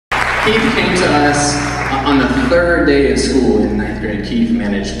Keith came to us on the third day of school in 9th grade. Keith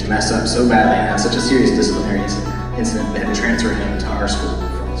managed to mess up so badly and have such a serious disciplinary incident that transferred him to our school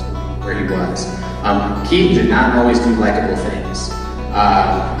from the school where he was. Keith did not always do likable things.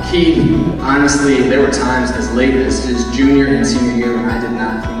 Keith, honestly, there were times as late as his junior and senior year when I did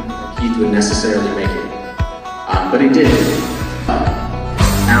not think that Keith would necessarily make it. But he did.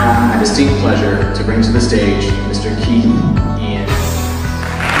 Now, my distinct pleasure to bring to the stage Mr. Keith Ian.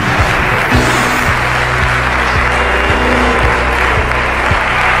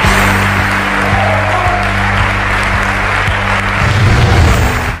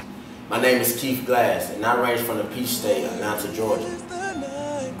 My name is Keith Glass, and I range from the Peach State, Atlanta, Georgia.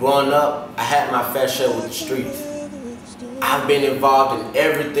 Growing up, I had my fair share with the streets. I've been involved in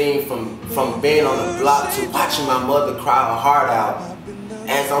everything from being on the block to watching my mother cry her heart out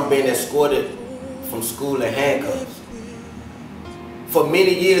as I'm being escorted from school in handcuffs. For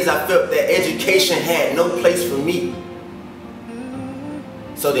many years, I felt that education had no place for me.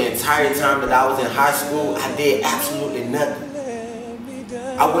 So the entire time that I was in high school, I did absolutely nothing.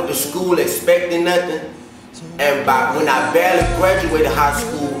 I went to school expecting nothing, and when I barely graduated high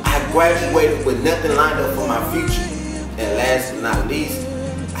school, I graduated with nothing lined up for my future. And last but not least,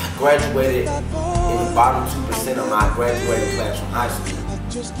 I graduated in the bottom 2% of my graduating class from high school,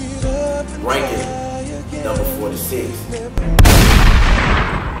 ranking number 46.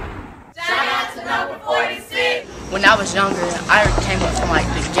 Shout out to number 46. When I was younger, I came up from like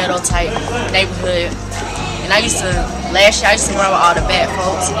the ghetto type neighborhood. And last year I used to run with all the bad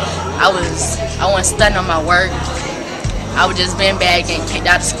folks. I wasn't studying on my work. I was just being bad, getting kicked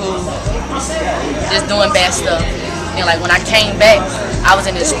out of school, just doing bad stuff. And like when I came back, I was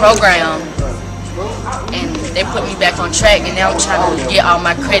in this program and they put me back on track, and now I'm trying to get all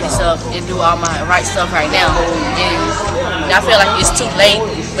my credits up and do all my right stuff right now. And I feel like it's too late,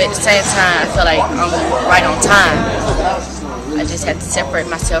 but at the same time I feel like I'm right on time. I just had to separate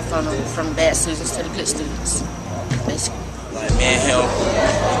myself from bad students to the good students, basically. Like me and him,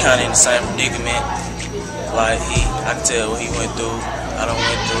 we kind of in the same predicament. Like I can tell what he went through, I done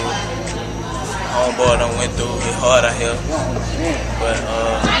went through. Homeboy done went through, it's hard out here. But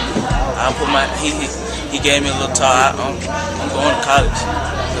he gave me a little talk. I'm going to college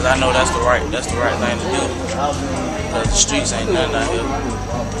because I know that's the right thing to do. Because the streets ain't nothing out here.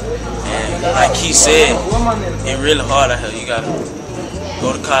 And like he said, it's really hard out here. You gotta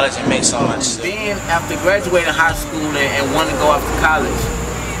go to college and make so much. Then after graduating high school and wanting to go off to college,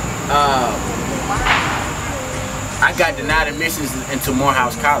 I got denied admissions into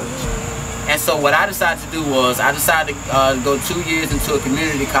Morehouse College. And so what I decided to do was, I decided to go 2 years into a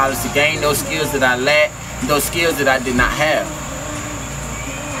community college to gain those skills that I lacked, those skills that I did not have.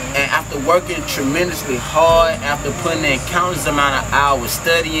 And after working tremendously hard, after putting in countless amount of hours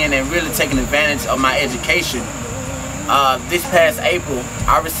studying and really taking advantage of my education, this past April,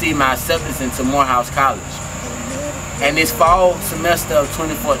 I received my acceptance into Morehouse College. And this fall semester of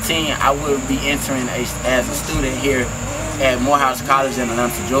 2014, I will be entering as a student here at Morehouse College in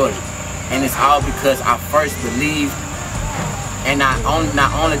Atlanta, Georgia. And it's all because I first believed, and not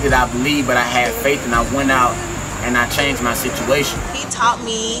only did I believe, but I had faith, and I went out and I changed my situation. He taught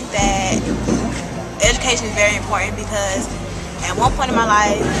me that education is very important because at one point in my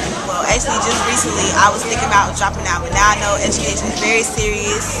life, well actually just recently, I was thinking about dropping out, but now I know education is very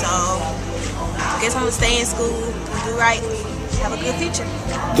serious, so I guess I'm going to stay in school, do right, have a good future.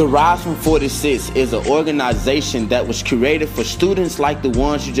 The Rise from 46 is an organization that was created for students like the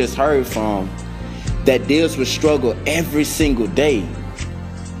ones you just heard from that deals with struggle every single day.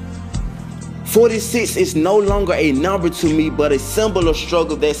 46 is no longer a number to me, but a symbol of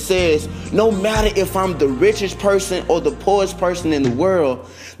struggle that says no matter if I'm the richest person or the poorest person in the world,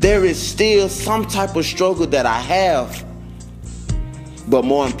 there is still some type of struggle that I have, but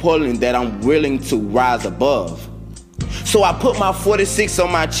more importantly, that I'm willing to rise above. So I put my 46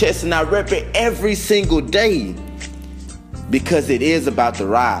 on my chest and I rep it every single day because it is about the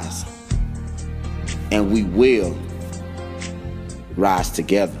rise, and we will rise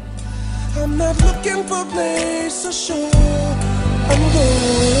together. I'm not looking for place, so sure I'm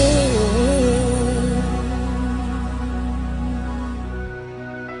going.